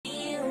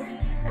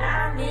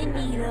I'm in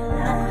need of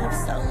love,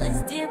 so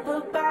let's dip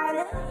about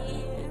it.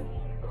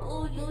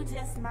 Ooh, you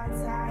just my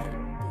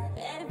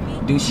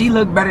type. Do she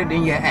look better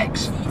than your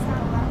ex?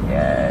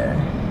 Yeah,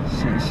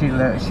 she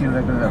look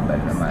a little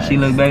better than my ex. She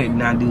look better.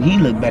 Now, do he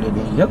look better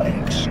than your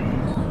ex?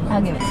 I'll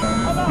give it to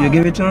him. You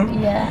give it to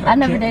him? Yeah, I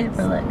never dated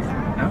for looks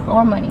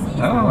or money.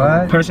 Oh,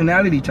 what?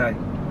 Personality type.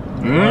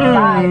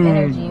 Vibe,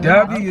 energy.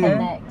 W.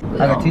 I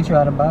can teach you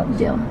how to box.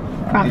 Deal.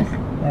 Promise.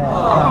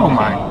 Yeah, Oh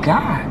my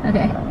God.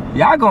 Okay.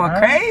 Y'all going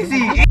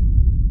crazy.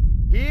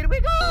 Here we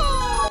go.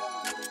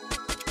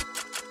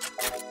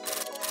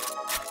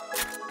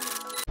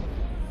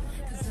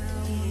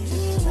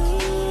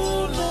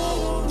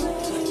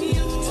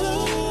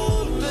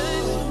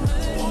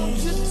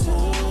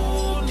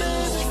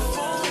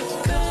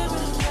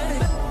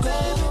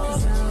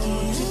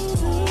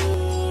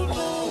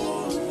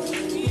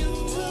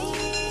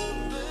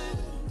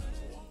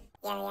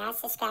 Y'all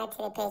subscribe to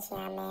the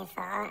Patreon, man,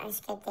 for all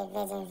unscripted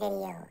vision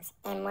videos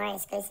and more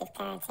exclusive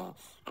content.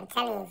 I'm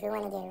telling you, if you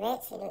want to get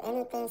rich or do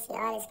anything, see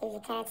all the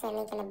exclusive content,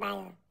 link in the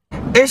bio.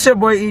 It's your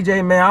boy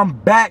EJ, man. I'm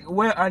back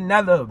with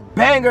another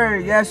banger.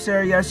 Yes,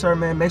 sir,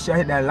 man. Make sure you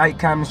hit that like,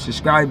 comment,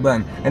 subscribe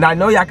button. And I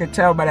know y'all can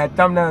tell by that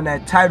thumbnail and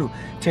that title.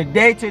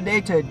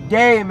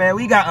 Today, man,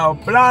 we got a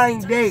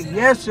blind date.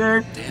 Yes,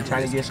 sir. We're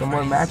trying to get some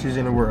more matches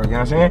in the world. You know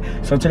what I'm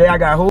saying? So today I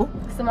got who?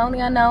 Simone the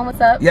Unknown,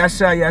 what's up? Yes,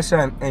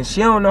 sir. And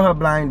she don't know her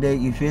blind date,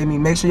 you feel me?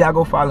 Make sure y'all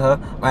go follow her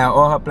on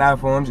all her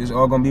platforms. It's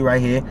all gonna be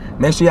right here.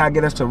 Make sure y'all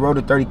get us to road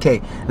to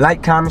 30K.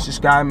 Like, comment,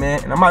 subscribe,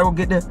 man. And I might go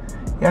get the,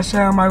 yes,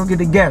 sir, I might go get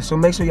the guest. So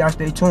make sure y'all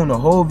stay tuned the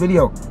whole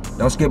video.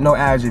 Don't skip no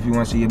ads if you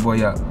want to see your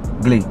boy up.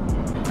 Glee. All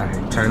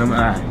right, turn them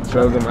eyes.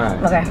 Close them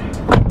eyes. Okay.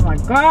 Oh my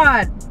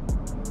God.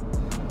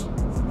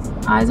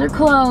 Eyes are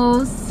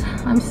closed.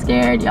 I'm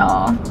scared,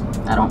 y'all.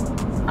 I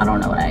don't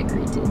know what I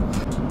agreed to.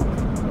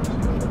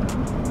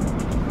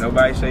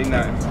 Nobody say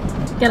nothing.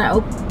 Can I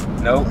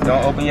open? Nope,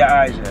 don't open your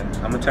eyes yet.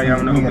 I'm gonna tell you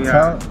I'm gonna open your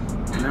eyes.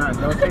 Nah,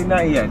 don't say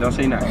nothing yet. Don't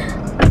say nothing.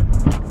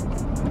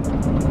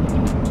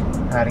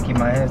 I had to keep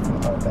my hands to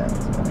all that.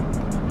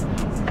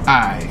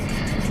 Alright,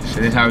 so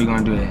this is how we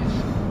gonna do this.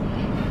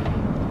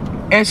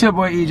 It's your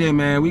boy EJ,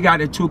 man. We got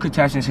the two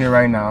contestants here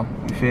right now.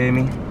 You feel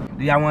me?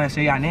 Do y'all wanna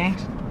say y'all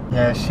names?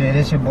 Yeah, shit,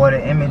 it's your boy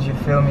The Image, you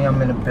feel me?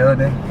 I'm in the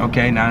building.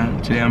 Okay, now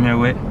today I'm here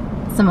with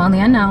Simone the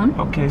Unknown.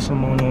 Okay,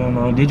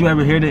 Simone. Did you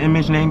ever hear the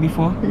Image name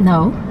before?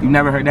 No. You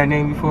never heard that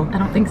name before? I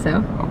don't think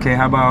so. Okay,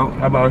 how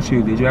about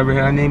you? Did you ever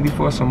hear her name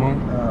before, Simone?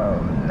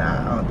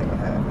 Nah, I don't think I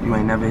have. You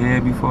ain't never heard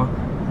it before?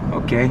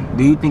 Okay.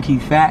 Do you think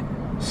he's fat,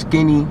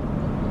 skinny?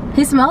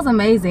 He smells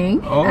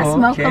amazing. Oh, I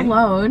smell okay.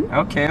 cologne.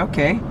 Okay.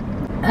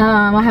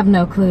 I have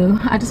no clue.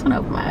 I just want to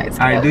open my eyes.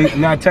 Alright,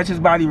 now touch his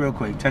body real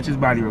quick.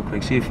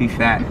 See if he's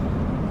fat.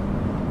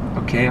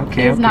 Okay.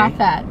 He's not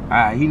fat.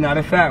 Alright, he's not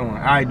a fat one.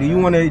 Alright, do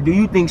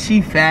you think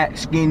she fat,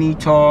 skinny,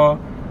 tall?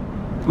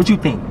 What you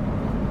think?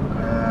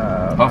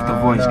 Off the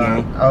voice,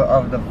 gang.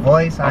 Of the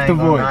voice, I ain't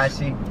gonna lie,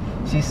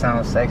 she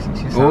sounds sexy.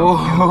 She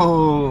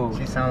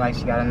sounds like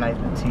she got a nice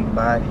petite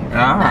body.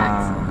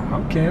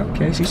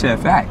 Okay. She said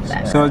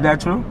facts. So is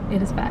that true?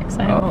 It is facts.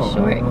 I am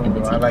short and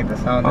petite. I like the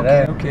sound of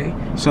that. Okay.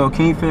 So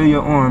can you feel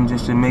your arm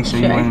just to make sure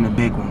you ain't a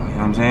big one? You know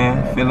what I'm saying?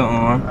 Yeah. Feel her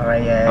arm.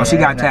 Alright, yeah. Oh, she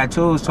got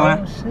tattoos, twin.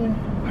 Oh, shit.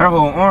 Her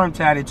whole arm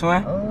tatted,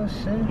 twin. Oh,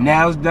 shit.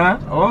 Nails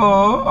done.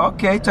 Oh,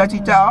 okay.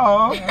 Touchy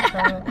toe.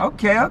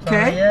 Okay.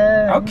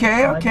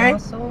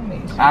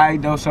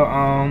 Alright, though. So,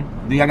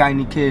 do y'all got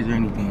any kids or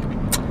anything?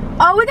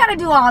 Oh, we gotta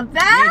do all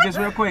that? Yeah, just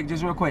real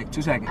quick.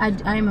 2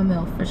 seconds. I am a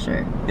MILF for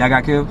sure. Y'all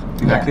got kids?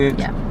 You got kids?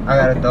 Yeah. I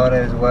got a daughter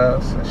as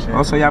well, so shit.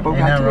 Oh, so y'all both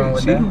got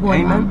kids. See?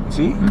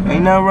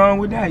 Ain't nothing wrong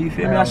with that. You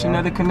feel me? That's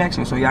another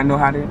connection. So y'all know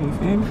how to, you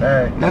feel me?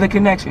 Facts. Another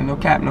connection. No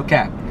cap.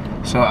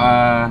 So,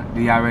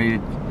 do y'all ready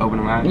to open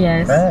them eyes?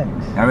 Yes.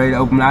 Facts. Y'all ready to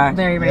open the eyes?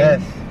 Very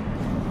ready. Yes.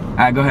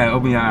 Alright, go ahead.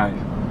 Open your eyes.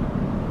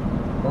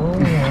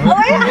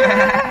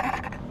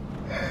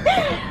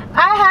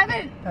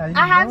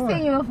 I have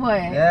seen you before.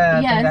 Yeah,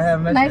 I think I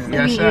have met nice you.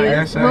 to meet you.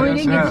 Yes, sir, Well, we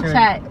didn't get to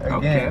chat.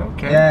 Okay.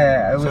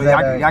 Yeah, it was so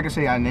y'all can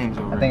say y'all names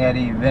over. I think at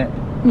the event.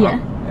 Yeah.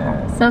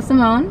 So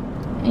Simone,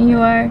 and you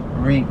are?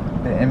 Reek,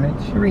 The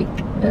Image. Reek.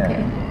 Yeah.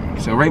 Okay.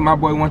 So rate my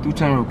boy 1 through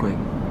 10 real quick.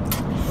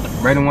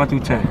 Rate him 1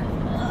 through 10.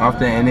 Off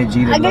the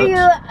energy, the I give looks.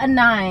 you a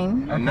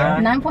 9. A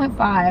 9?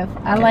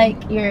 9.5. I like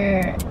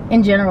your,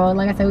 in general,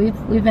 like I said,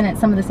 we've been at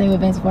some of the same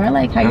events before. I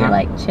like how you're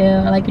like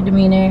chill. I like your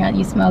demeanor. How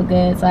you smell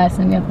good. So I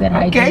assume you have good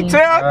hygiene. Okay,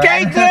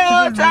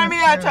 turn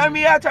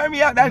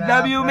me out. That's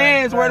W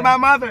Men's. Word of my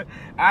mother.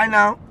 I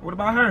know. What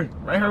about her?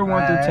 Rate her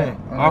 1 through 10.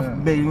 Off the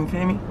base, you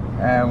feel me?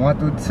 1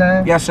 through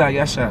 10? Yes, sir.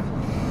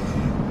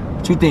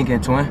 What you thinking,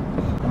 twin?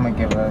 I'm gonna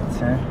give her a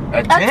 10.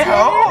 A 10?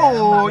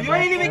 Oh, you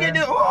ain't even get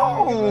the.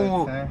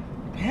 Oh. Yeah.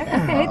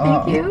 Okay,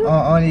 thank you.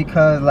 Only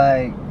cause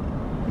like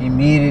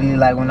immediately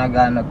like when I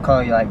got in the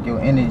car, like your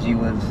energy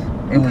was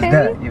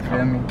that. You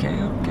feel me? Okay.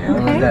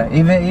 It was that.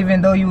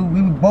 Even though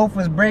we both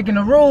was breaking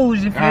the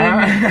rules, you feel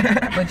me?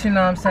 But you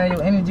know what I'm saying,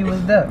 your energy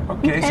was there.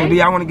 Okay, so do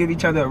y'all want to give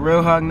each other a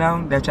real hug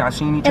now that y'all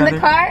seen each other? In the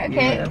car?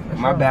 Okay. Yeah.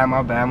 My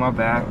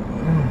bad.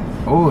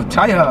 Oh,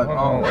 tight hug.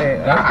 Oh,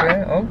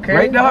 okay.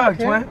 Rate the hug,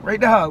 twin.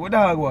 Rate the hug. What the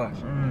hug was?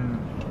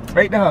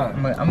 Rate the hug.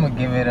 I'm gonna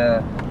give it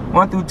a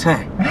 1 through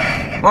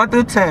 10. 1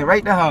 through 10.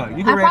 Rate the hug.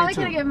 You can I rate probably it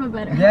could have too. given him a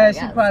better. Yeah, hug,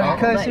 she probably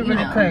could. She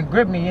really couldn't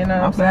grip me, you know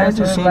what I'm saying? It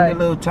just seemed a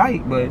little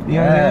tight, but you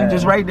know what I mean?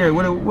 Just right there.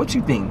 What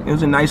you think? It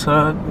was a nice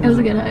hug. It was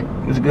a good hug.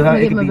 It was a good hug.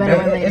 We'll It give could him be a better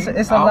better. one later.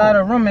 It's a lot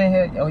of room in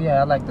here. Oh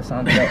yeah, I like the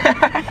sound of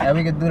that. Yeah,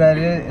 we could do that.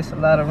 It's a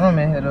lot of room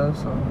in here though,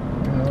 so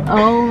you know.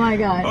 Oh my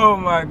god. Oh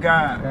my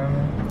God.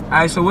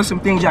 Alright, so what's some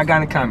things y'all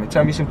got in common?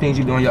 Tell me some things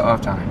you do on your off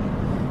time.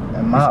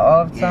 In my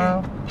off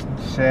time,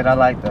 shit, I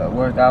like to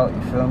work out,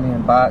 you feel me,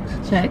 and box.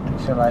 Check.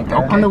 Shit like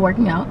that. Okay. On the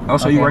working out. Oh,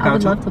 so you work I out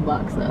would too? love to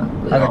box though.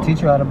 I can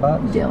teach you how to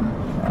box. Deal.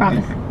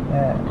 Promise.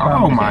 Yeah.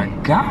 Oh my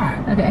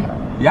God. Okay.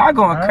 Y'all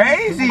going Alright.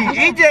 crazy.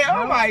 EJ,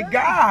 oh my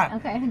God.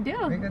 Okay. We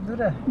Deal. can do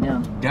that. Deal.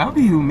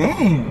 W,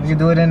 man. We can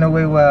do it in a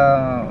way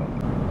where.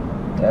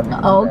 Yeah, we can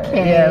do that.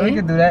 Okay. Yeah, we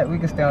can do that. We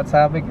can stay on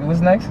topic. What's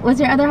next? What's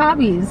your other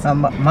hobbies?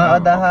 My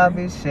other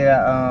hobbies, shit.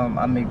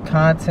 I make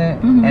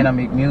content and I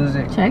make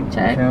music. Check. You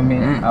Check. feel me?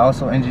 I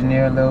also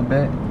engineer a little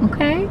bit.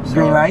 Okay.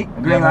 Green light.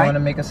 If Green you want light. to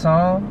make a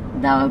song,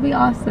 That would be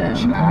awesome.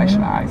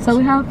 Slide. So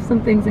we have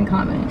some things in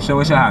common. So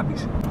what's your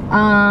hobbies?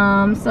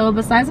 So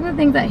besides the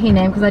things that he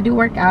named, because I do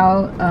work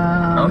out.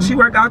 Oh, she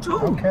work out too.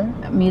 okay.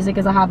 Music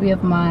is a hobby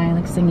of mine,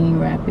 like singing,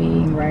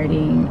 rapping,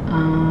 writing.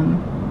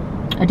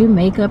 I do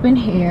makeup and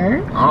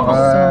hair. Oh.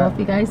 So if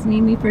you guys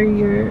need me for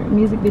your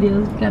music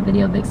videos, if you got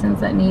video vixens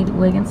that need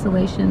wig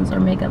installations or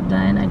makeup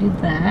done, I do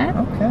that.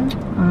 Okay.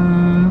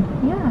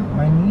 Yeah.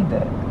 Might need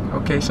that.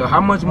 Okay, so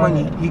how much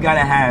money he gotta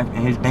have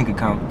in his bank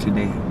account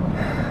today?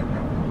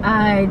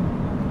 I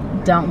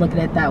don't look at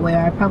it that way, or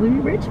I'd probably be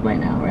rich by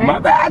now, right? My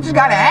bad, I just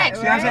gotta ask.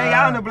 You know what I'm saying?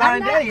 Y'all on the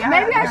blind date. Maybe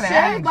I gotta should,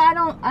 ask. but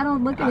I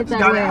don't look at it just that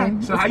gotta way.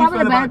 ask. So it's how you probably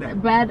feel a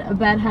about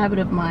bad habit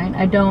of mine.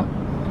 I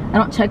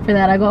don't check for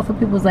that. I go off of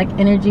people's like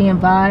energy and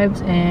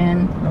vibes,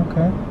 and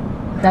Okay.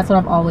 that's what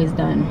I've always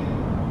done.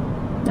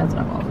 That's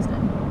what I've always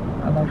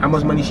done. I like How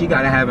much money she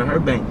gotta have in her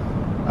bank?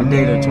 I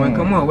date her, twin.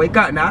 Come on, wake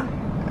up now.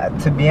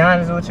 To be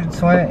honest with you,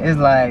 twin, it's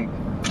like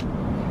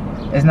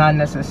it's not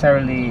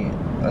necessarily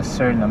a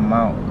certain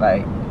amount.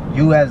 Like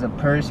you as a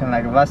person,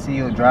 like if I see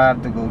you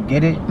drive to go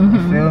get it, you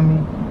feel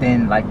me?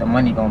 Then like the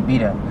money gonna be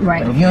there.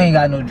 Right. But if you ain't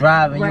got no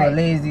drive and you're Right.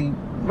 lazy,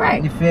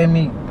 Right. you feel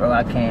me? Bro,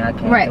 I can't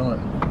Right. do it.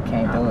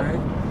 Can't do Alright. it.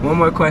 One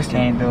more question.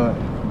 Can't do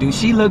it. Do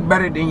she look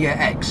better than your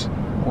ex?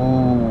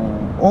 Oh.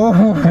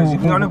 Because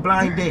if you're on a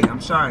blind date, I'm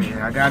sorry.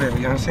 I gotta, you know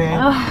what I'm saying?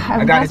 I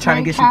gotta That's try to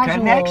very get some casual,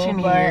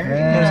 connection but- here. You know what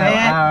I'm saying?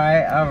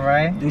 Yeah, all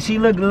right. Do she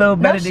look a little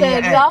No better than your shit.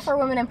 ex? We offer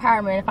women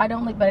empowerment. If I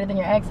don't look better than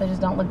your ex, I just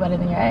don't look better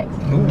than your ex.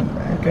 Ooh,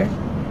 okay.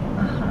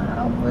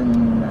 I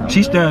wouldn't.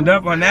 She stand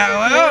up on that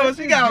one. Oh,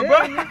 she got,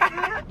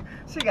 bro.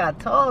 She got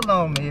told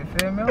on me, you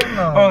feel me? Hold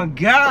on. Oh,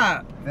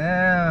 God.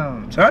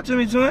 Damn. Talk to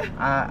me, twin.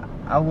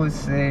 I would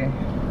say,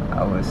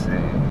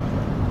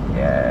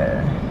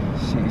 yeah.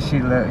 She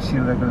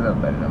look a little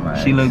better than my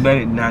ex. She look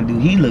better. Now, do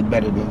he look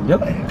better than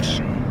your ex?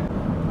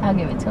 I'll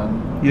give it to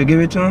him. You'll give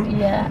it to him?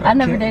 Yeah. I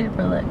never Okay. dated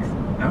for looks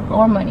Oh.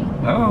 or money.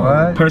 Oh,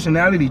 What?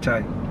 personality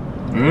type.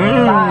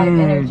 Vibe,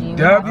 energy.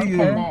 We have to W.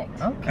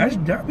 connect. Okay. That's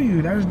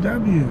W. That's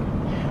W.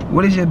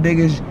 What is your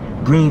biggest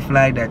green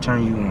flag that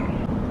turn you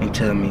on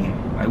into a man?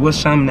 Like, what's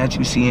something that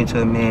you see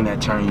into a man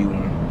that turn you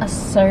on?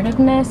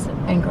 Assertiveness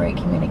and great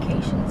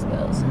communication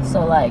skills.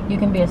 So like you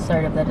can be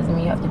assertive, that doesn't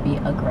mean you have to be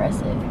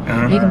aggressive.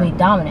 Uh-huh. You can be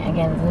dominant,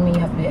 again, doesn't mean you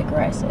have to be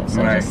aggressive.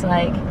 So Right. just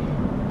like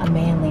a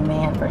manly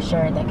man for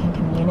sure that can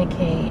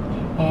communicate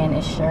and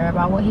is sure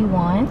about what he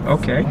wants.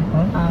 Okay.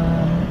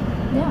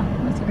 Yeah,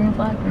 that's a green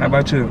flag for me. How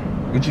about you?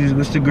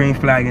 What's the green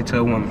flag into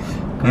a woman?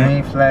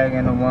 Green flag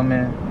in a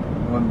woman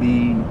would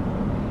be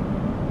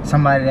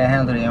somebody that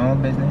handle their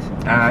own business. You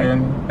feel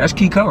me? That's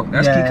Kiko.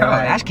 That's Yeah, Kiko.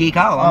 like, That's Kiko.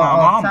 I'm on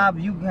my mama. top,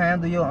 you can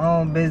handle your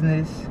own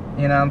business.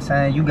 You know what I'm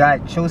saying? You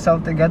got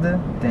yourself together,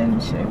 then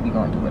shit, we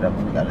gonna do whatever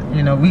we gotta.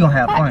 You know, we gonna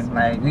have fun.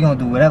 Like we gonna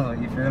do whatever.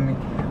 You feel me?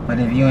 But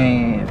if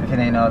it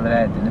ain't all of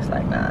that, then it's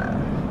like nah.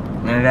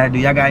 None of that. Do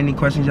y'all got any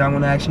questions y'all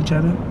want to ask each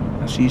other?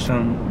 I see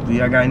some. Do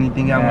y'all got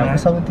anything y'all want to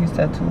What's ask? up with these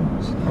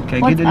tattoos?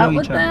 Okay, What's get to know up each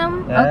with other.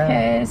 them? Yeah.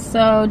 Okay,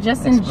 so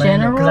just in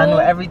general, Because I know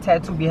every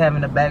tattoo be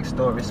having a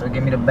backstory, so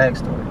give me the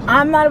backstory.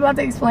 I'm not about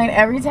to explain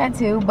every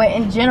tattoo, but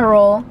in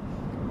general,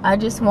 I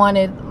just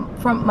wanted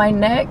from my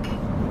neck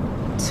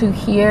to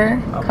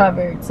here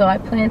covered. So I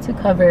plan to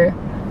cover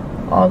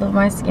all of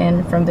my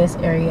skin from this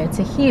area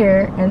to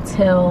here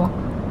until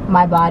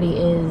my body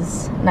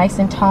is nice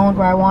and toned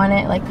where I want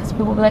it. Like, cause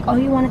people be like, oh,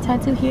 you want a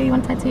tattoo here? You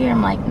want a tattoo here?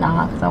 I'm like,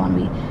 nah, cause I want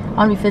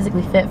to be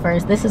physically fit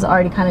first. This is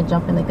already kind of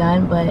jumping the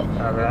gun, but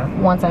Okay.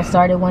 once I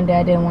started one day,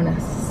 I didn't want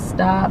to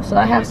stop. So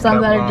I have Just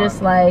some that kept are on.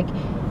 just like,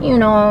 you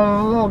know,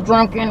 a little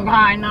drunken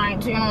high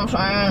nights, you know what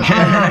I'm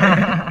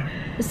saying?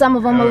 Some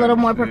of them a little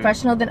more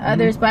professional than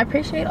others, but I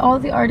appreciate all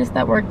the artists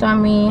that worked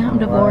on me. I'm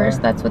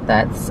divorced. That's what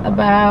that's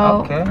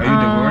about. Okay. Are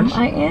you divorced?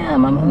 I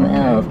am. I'm a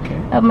MILF. Okay.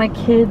 I have my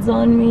kids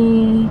on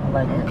me. I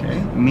like it. Okay.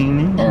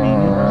 Meaning.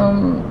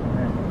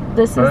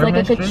 This is like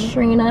a Bird Mystery?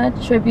 Katrina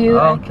tribute.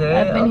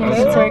 Okay, I've been here okay,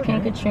 since okay.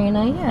 Hurricane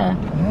Katrina. Yeah.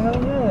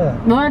 Hell yeah. Yeah.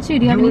 What about you?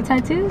 Do you have any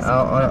tattoos?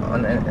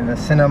 In the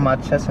center of my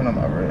chest and on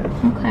my ribs.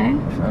 Okay.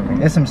 You feel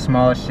me? It's some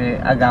small shit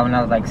I got when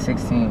I was like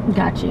 16.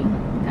 Got you.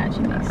 Got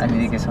you. Makes I need to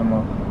sense. get some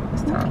more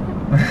this time.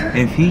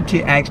 If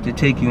he asked to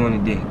take you on a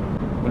date,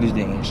 what is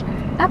the answer?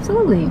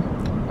 Absolutely.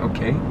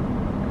 Okay.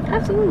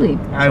 Absolutely. All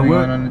right, So we where,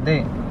 going on the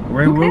date.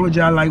 where Okay. would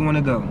y'all like want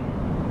to go?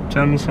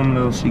 Tell me some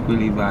little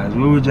secretly vibes.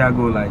 Where would y'all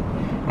go like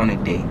on a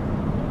date?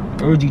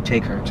 Where would you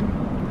take her to?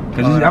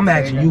 Cause Oh, I'm take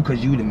asking her? you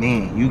cause you the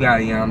man. You got,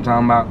 you know what I'm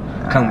talking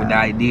about? Come with the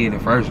idea, the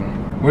first one.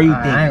 Where you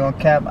I think? ain't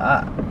gonna cap.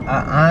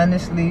 I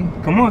honestly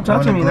Come on,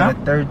 talk to wanna me go now.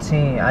 to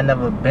 13. I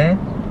never been.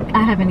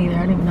 I haven't either. I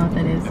don't even know what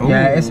that is. Oh.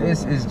 Yeah,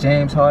 it's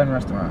James Harden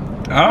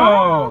restaurant.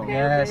 Oh. okay.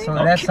 Yeah, so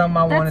that's something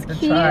I wanted That's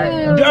to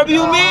try. cute. W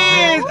Oh,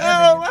 Miz!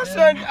 Oh, my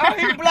son. Oh,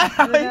 he black.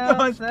 You He know what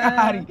going I'm saying?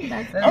 Scotty.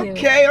 That's That's cute.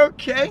 Okay,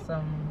 okay. That's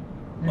something,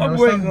 you My know,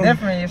 boy something gonna-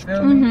 different. You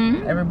feel me?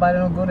 Mhm. Everybody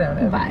don't go down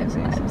there. Vibes,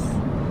 vibes.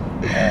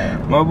 Yeah.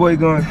 My boy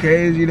going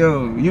crazy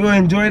though. You gonna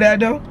enjoy that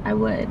though? I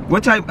would.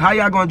 What type? How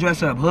y'all gonna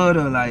dress up? Hood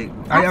or like?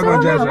 How y'all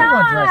gonna dress Absolutely up?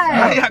 gonna dress up.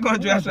 How y'all gonna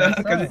dress up?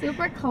 Dress 'Cause up.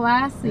 Super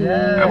classy.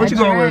 Yeah. What you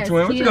gonna wear, Dress,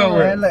 twin? What you cute. gonna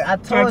wear? Man, look, I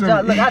told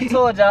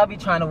y'all, I be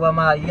trying to wear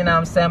my, you know what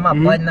I'm saying, my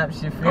Mhm. button up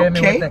shit, feel me?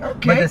 Okay, With the,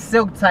 okay. With the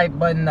silk type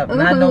button up,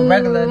 not no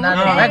regular, not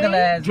no Okay. regular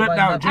ass Dripped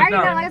button out, up. I already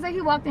out. know. Like I said,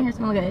 he walked in here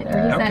smelling good. Or he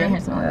Yeah. sat Okay. in here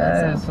smelling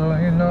Yeah, good. So. so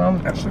you know,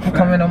 That's a I'm fact.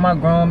 coming on my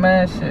grown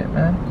man shit,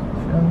 man.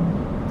 Feel me?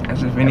 That's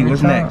just Vinny. Every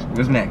What's time. next?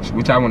 What's next?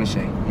 What y'all wanna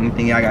say?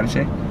 Anything y'all gotta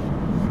say?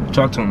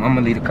 Talk to him. I'm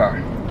gonna leave the car.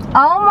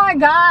 Oh my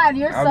God,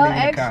 you're I'll so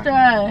leave the car.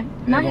 extra.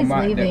 Now he's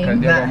Cause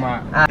leaving. they're my.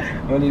 I'm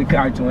gonna leave the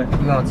car, twin.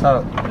 We gonna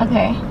talk.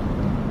 Okay.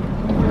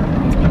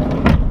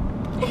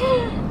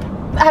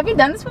 Have you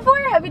done this before?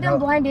 Have you done No.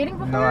 blind dating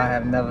before? No, I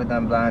have never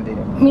done blind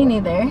dating. Me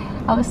neither.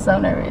 I was so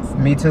nervous.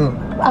 Me too.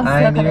 I'm I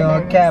so ain't even kinda on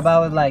nervous. cap. I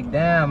was like,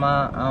 damn,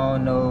 I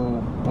don't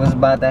know what's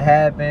about to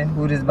happen,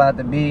 who this about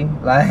to be.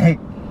 Like,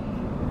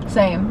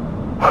 Same.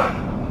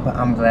 but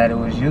I'm glad it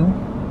was you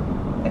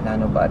and not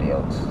nobody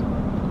else.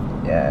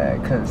 Yeah,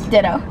 cause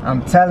Ditto.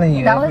 I'm telling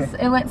you, That was,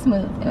 it went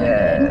smooth. It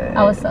went good.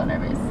 I was so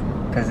nervous.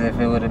 Cause if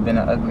it would have been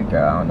an ugly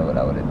girl, I don't know what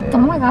I would have did. Oh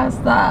my God,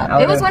 stop.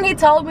 I It was would've- when he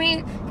told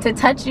me to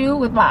touch you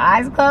with my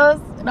eyes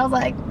closed. And I was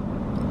like,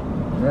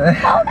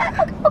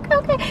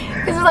 okay.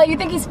 Because it's like, you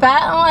think he's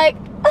fat? I'm like,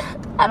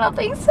 I don't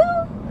think so.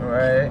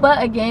 Right.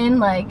 But again,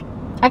 like,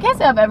 I can't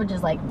say I've ever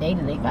just like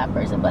dated a fat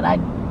person, but I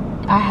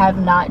have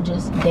not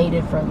just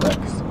dated for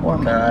looks or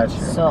money.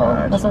 Gotcha, So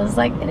gotcha. that's why it's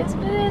like, it is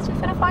what it is. We're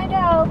gonna find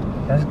out.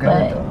 That's good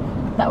But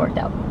though. that worked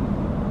out.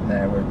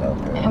 That worked out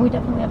good. And we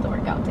definitely have to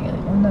work out together.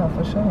 Oh no,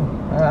 for sure.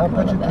 I'll put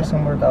you love through that.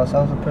 some workouts.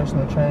 I was a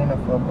personal trainer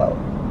for about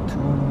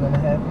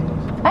 2.5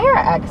 years. I hear an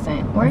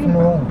accent. Where are I'm you from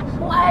New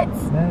from?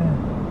 Orleans. What?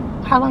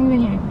 Yeah. How long you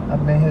been here?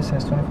 I've been here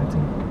since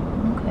 2015.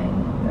 Okay.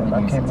 Yeah, Been I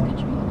here came since home.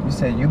 Katrina. You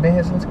said you been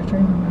here since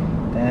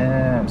Katrina?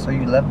 Damn. So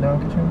you left during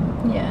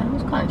Katrina? Yeah, it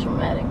was kind of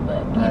traumatic,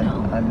 but you I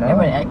know, know.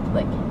 everybody acted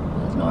like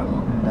it was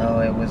normal. No,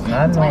 it was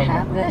not So I normal.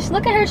 have this.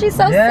 Look at her. She's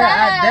so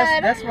Yeah,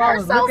 sad. that's why I Her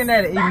was so looking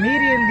at it sad.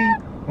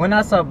 immediately. When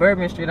I saw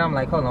Bourbon Street, I'm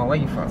like, hold on, where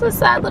you from? It's a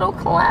sad little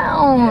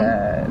clown.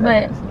 Yeah, But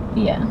that is.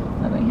 yeah,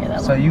 I've been here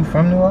that So long. you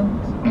from New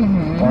Orleans?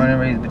 Mhm. Born and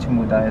raised, but you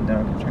moved out here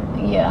during Katrina,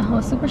 Yeah, I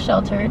was super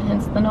sheltered,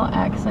 hence the no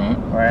accent.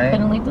 right?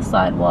 Couldn't leave the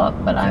sidewalk,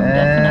 but I'm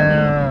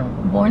definitely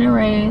Damn. born and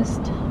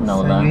raised So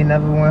NOLA. you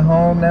never went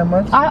home that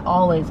much? I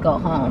always go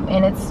home,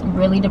 and it's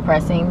really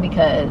depressing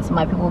because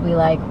my people will be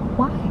like,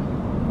 why?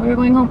 We're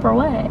going home for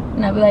what?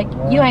 And I'll be like,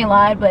 you ain't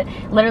lied, but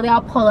literally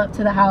I'll pull up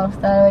to the house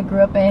that I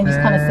grew up in,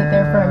 just kind of sit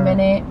there for a Damn.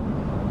 minute.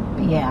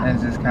 Yeah. And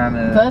just kind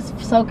of. Just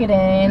soak it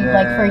in.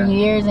 Like for Yeah.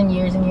 years and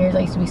years and years, I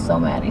used to be so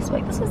mad. I used to be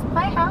like, this is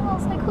my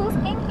house. Like, who's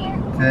in here?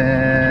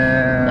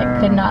 Damn. Like,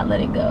 could not let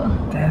it go.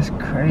 That's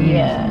crazy.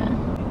 Yeah.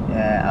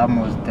 Yeah, I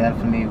most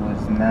definitely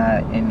was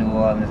not in New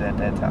Orleans at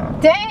that time.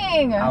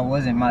 Dang! I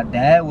wasn't. My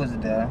dad was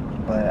there,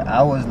 but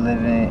I was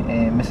living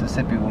in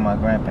Mississippi with my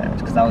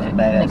grandparents because I was a Okay,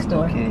 badass next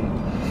door. little kid.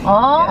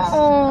 Oh, Yes,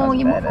 I was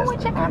you moved badass in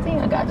with your auntie?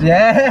 I got you.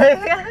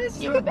 Yeah.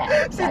 You were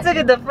bad. She Got took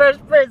you. it the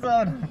first place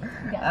on him.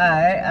 Got you.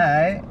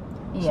 Alright.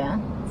 Yeah.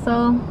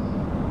 So,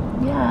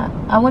 yeah.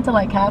 I went to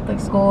like Catholic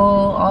school,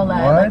 all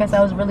that. What? Like I said,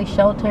 I was really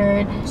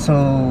sheltered.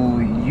 So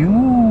you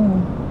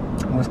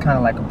was kind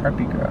of like a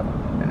preppy girl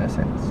in a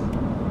sense,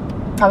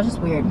 I was just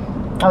weird.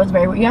 I was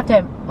very weird. You have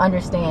to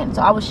understand.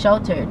 So I was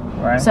sheltered.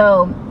 right?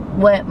 So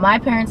what my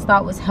parents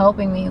thought was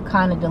helping me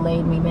kind of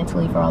delayed me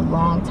mentally for a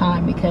long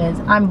time because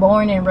I'm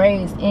born and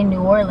raised in New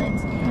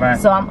Orleans. right.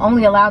 So I'm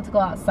only allowed to go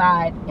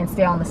outside and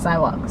stay on the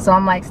sidewalk. So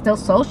I'm like still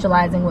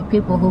socializing with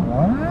people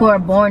who are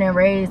born and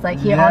raised like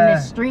here on Yeah.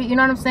 this street. You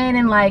know what I'm saying?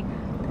 And like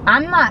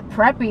I'm not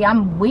preppy.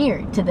 I'm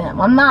weird to them.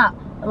 I'm not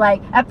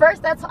like at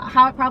first that's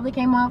how it probably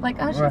came off. Like,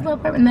 oh, she's Right. a little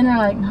preppy. And then they're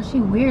like, no, she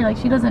weird. Like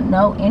she doesn't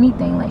know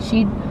anything. Like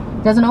she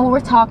doesn't know what we're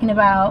talking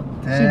about.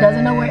 She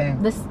doesn't know where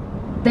Dang. this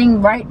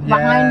thing right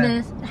behind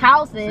Yeah. this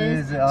house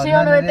is. Is it- oh, She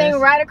don't know none the of thing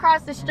this? right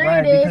across the street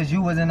Right, is. because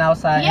you wasn't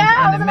outside Yeah,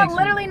 I in the wasn't mix.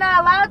 literally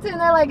not allowed to, and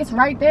they're like, it's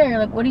right there.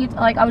 Like, what do you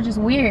like? I was just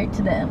weird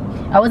to them.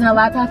 I wasn't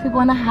allowed to have people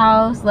in the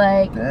house.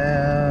 Like,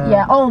 Damn.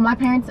 yeah. Oh, my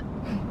parents.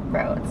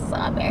 bro, it's so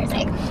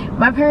embarrassing.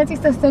 My parents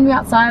used to send me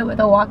outside with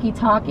a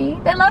walkie-talkie.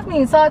 They loved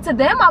me. So to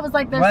them, I was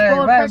like their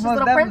spoiled, precious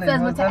little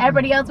princess. But to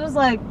everybody else, it was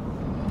like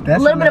a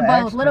little bit of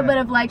both. A little bit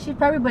of like, she's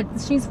probably,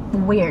 but she's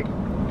weird.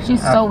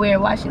 She's so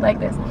weird. Why is she like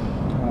this?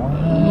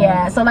 What?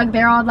 Yeah, so like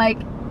they're all like,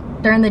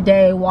 during the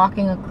day,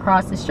 walking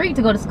across the street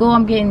to go to school.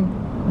 I'm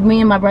getting, me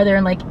and my brother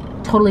in like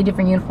totally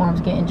different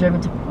uniforms, getting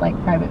driven to like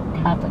private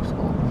Catholic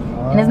school.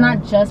 And it's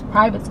not just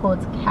private school,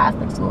 it's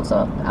Catholic school.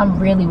 So I'm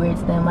really weird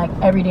to them. Like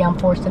every day I'm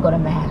forced to go to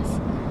mass.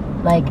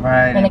 Like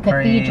in a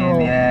cathedral.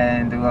 Pray, yeah,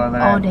 and do all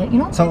that. All day. You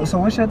know? So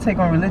what's your take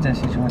on religion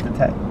since you went to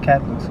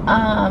Catholic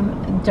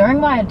school? During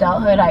my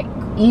adulthood, I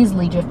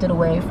easily drifted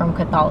away from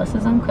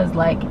Catholicism because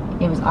like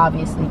it was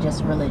obviously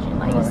just religion.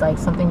 Like it's like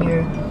something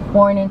you're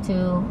born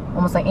into,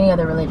 almost like any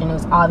other religion. It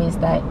was obvious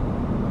that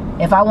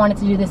if I wanted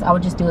to do this, I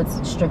would just do it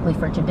strictly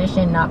for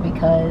tradition, not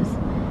because,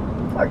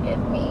 forgive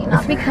me,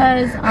 not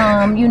because,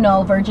 you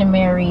know, Virgin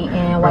Mary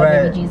and white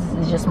baby Jesus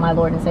is just my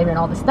Lord and Savior and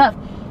all this stuff.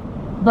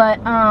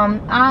 But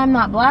I'm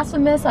not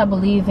blasphemous. I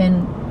believe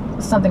in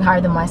something higher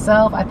than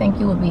myself. I think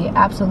you would be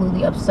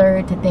absolutely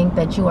absurd to think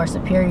that you are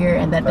superior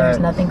and that there's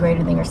nothing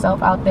greater than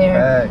yourself out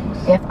there.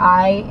 If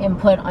I am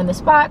put on the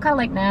spot, kind of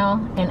like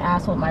now, and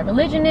asked what my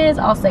religion is,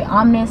 I'll say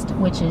Omnist,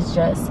 which is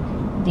just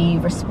the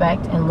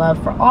respect and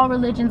love for all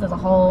religions as a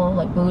whole,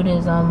 like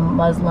Buddhism,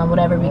 Muslim,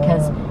 whatever,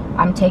 because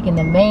I'm taking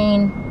the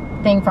main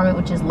thing from it,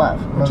 which is love,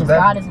 which is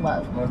God is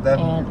love.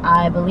 And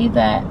I believe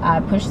that. I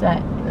push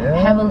that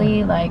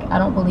heavily. Like, I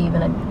don't believe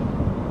in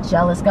a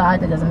jealous God.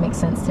 That doesn't make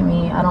sense to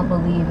me. I don't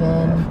believe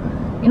in,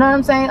 you know what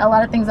I'm saying, a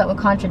lot of things that would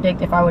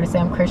contradict if I were to say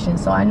I'm Christian.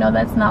 So I know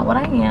that's not what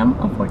I am,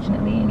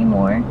 unfortunately,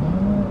 anymore.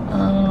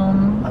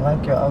 I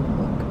like your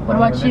outlook. What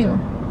about you?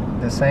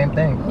 The same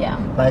thing. Yeah.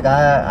 Like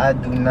I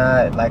do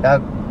not, like I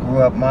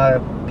grew up, my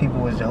people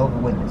was Jehovah's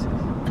Witnesses.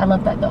 I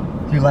love that though.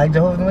 You like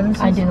Jehovah's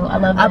Witnesses? I do. I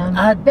love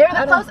them. They're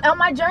the closest on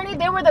my journey.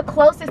 They were the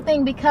closest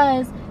thing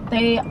because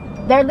they're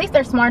at least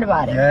they're smart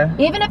about it. Yeah.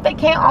 Even if they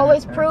can't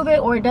always prove it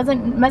or it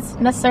doesn't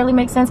necessarily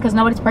make sense because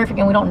nobody's perfect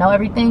and we don't know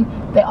everything,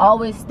 they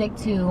always stick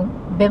to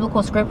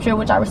biblical scripture,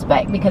 which I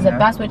respect, because if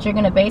that's what you're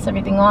gonna base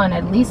everything on,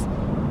 at least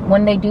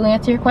when they do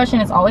answer your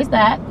question, it's always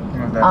that.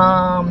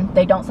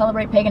 They don't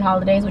celebrate pagan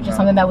holidays, which is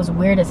something that was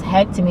weird as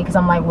heck to me because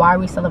I'm like, why are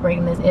we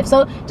celebrating this? If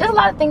so, just a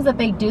lot of things that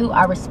they do,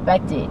 I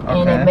respect it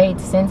and it made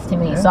sense to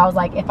me. So I was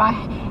like, if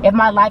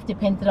my life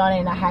depended on it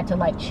and I had to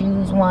like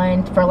choose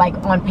one for like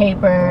on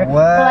paper, or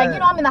like, you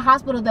know, I'm in the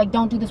hospital, like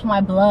don't do this with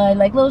my blood,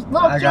 like little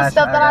cute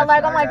stuff that I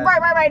like. I'm like,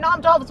 right, no,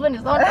 I'm Jehovah's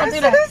Witness. Don't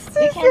do that.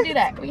 You can't do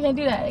that. We can't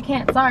do that. I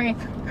can't. Sorry.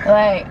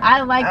 Like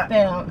I like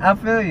them. I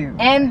feel you.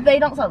 And they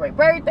don't celebrate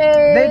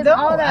birthdays. They don't.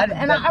 All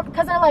that.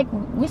 Because they're like,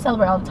 we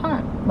celebrate all the time.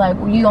 Like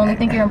you only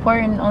think you're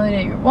important on the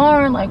day you're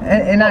born. Like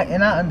and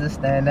I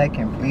understand that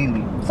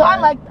completely. So I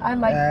like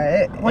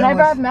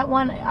whenever I've met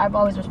one, I've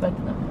always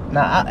respected them.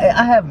 Now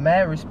I have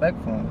mad respect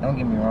for them. Don't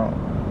get me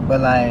wrong.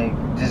 But like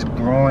just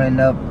growing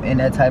up in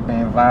that type of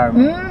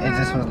environment, it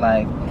just was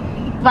like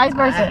vice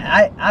versa.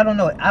 I don't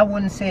know. I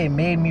wouldn't say it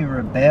made me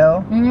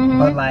rebel,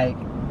 but like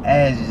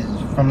as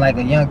from like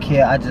a young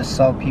kid, I just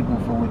saw people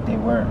for what they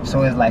were.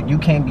 So it's like you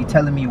can't be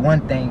telling me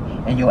one thing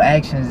and your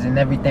actions and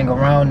everything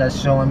around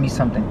us showing me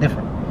something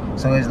different.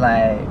 So it's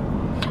like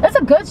it's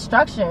a good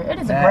structure. It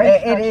is a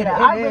great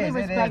structure. I really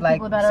respect like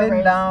people that sitting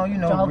are down, you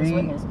know,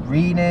 reading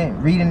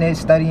it,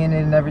 studying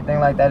it, and everything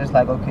like that. It's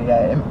like okay,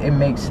 yeah, it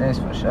makes sense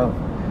for sure.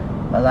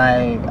 But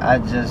like, I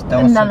just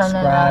don't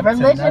subscribe to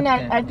religion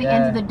nothing. at the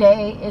end of the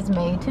day is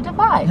made to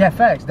divide. Yeah,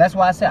 facts. That's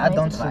why I said I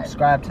don't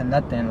subscribe to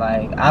nothing.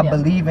 Like, I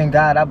believe in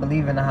God. I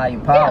believe in a higher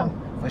power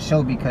for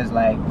sure. Because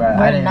like, bro,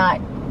 we're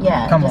not.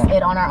 Yeah, come just on.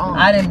 it on our own.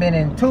 I done been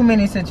in too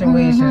many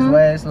situations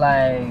where it's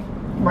like,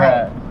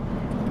 right.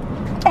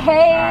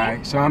 Hey. All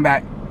right, so I'm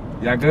back.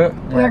 Y'all good?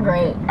 We're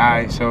great. All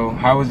right, so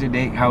how was the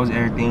date? How was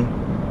everything?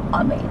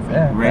 Amazing.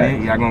 Yeah,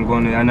 ready? Y'all gonna go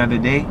on another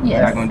date?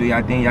 Yes. Y'all gonna do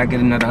y'all thing? Y'all get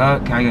another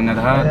hug? Can I get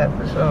another hug? Yeah,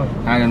 for sure.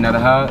 Can I get another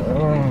hug?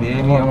 You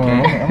feel me?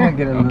 Okay. I'm gonna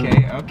get a little.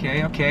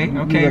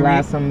 Okay.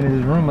 Utilize some in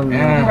this room a little.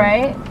 Yeah.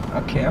 Right.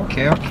 Okay.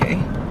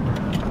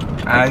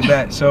 I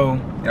bet. So,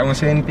 y'all wanna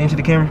say anything to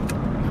the camera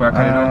before I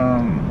cut it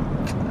off?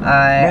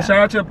 Man, shout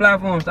out to the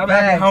platform. Stop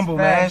acting humble,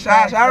 man.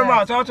 Shout them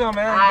out. Talk to them,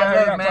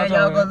 man.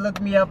 Y'all go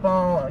look me up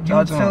on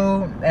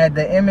YouTube at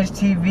the Image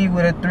TV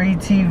with a 3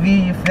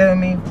 TV. You feel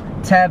me?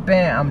 Tap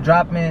in. I'm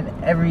dropping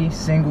every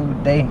single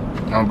day.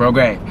 Oh, bro,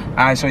 great. All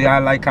right, so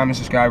y'all like, comment,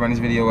 subscribe, run this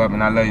video up,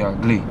 and I love y'all.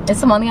 Glee. It's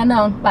Simone the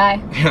Unknown.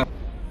 Bye.